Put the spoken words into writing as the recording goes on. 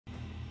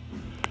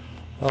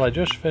Well, I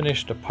just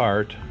finished a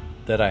part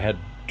that I had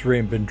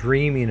been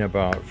dreaming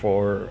about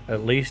for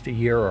at least a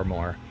year or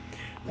more,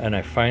 and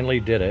I finally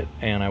did it,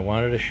 and I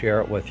wanted to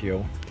share it with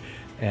you.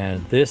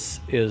 And this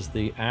is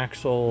the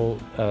axle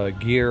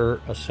gear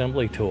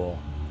assembly tool,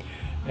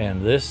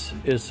 and this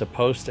is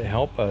supposed to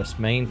help us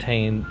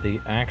maintain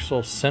the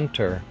axle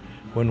center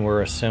when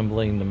we're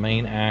assembling the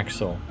main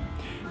axle.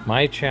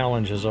 My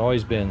challenge has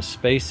always been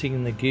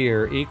spacing the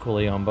gear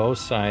equally on both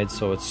sides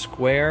so it's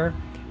square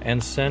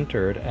and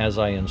centered as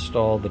I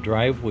install the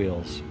drive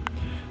wheels.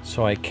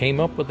 So I came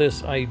up with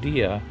this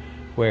idea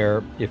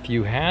where if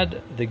you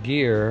had the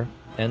gear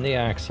and the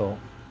axle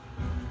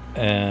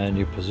and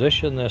you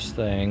position this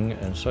thing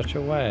in such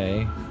a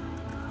way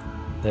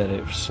that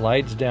it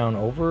slides down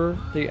over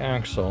the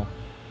axle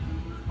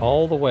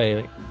all the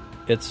way,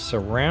 it's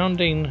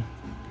surrounding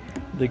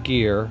the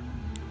gear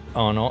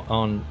on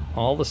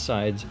all the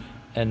sides,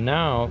 and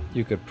now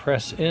you could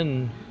press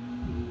in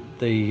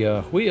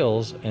the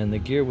wheels and the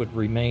gear would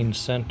remain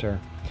center.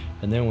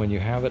 And then when you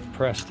have it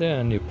pressed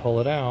in, you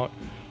pull it out,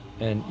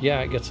 and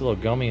yeah, it gets a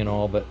little gummy and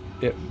all, but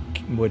it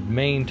would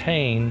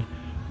maintain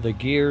the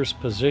gear's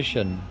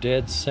position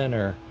dead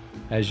center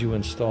as you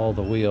install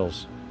the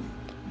wheels.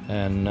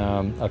 And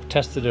I've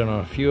tested it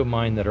on a few of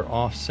mine that are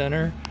off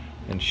center,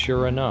 and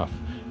sure enough,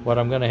 what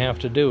I'm going to have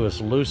to do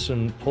is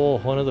pull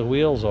one of the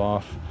wheels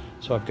off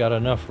so I've got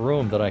enough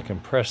room that I can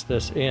press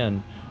this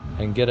in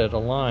and get it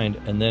aligned,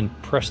 and then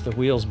press the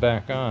wheels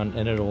back on,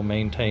 and it will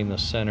maintain the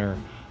center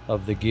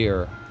of the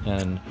gear.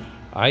 And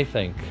I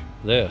think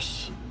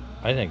this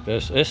is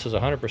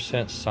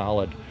 100%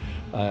 solid.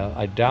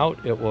 I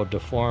doubt it will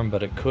deform,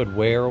 but it could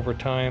wear over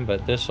time,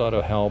 but this ought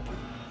to help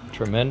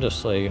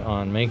tremendously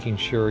on making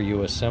sure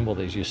you assemble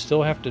these. You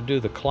still have to do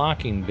the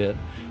clocking bit.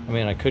 I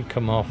mean, I could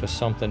come off with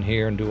something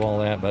here and do all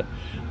that, but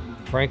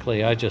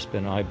frankly, I've just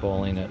been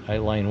eyeballing it. I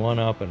line one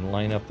up and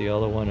line up the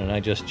other one, and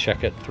I just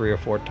check it 3 or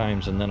 4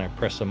 times, and then I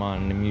press them on,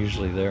 and I'm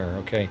usually there,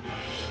 okay?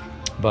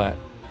 But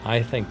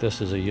I think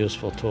this is a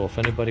useful tool. If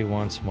anybody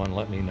wants one,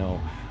 let me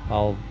know.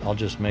 I'll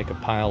just make a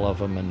pile of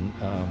them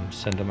and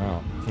send them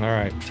out. All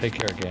right, take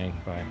care, gang.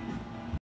 Bye.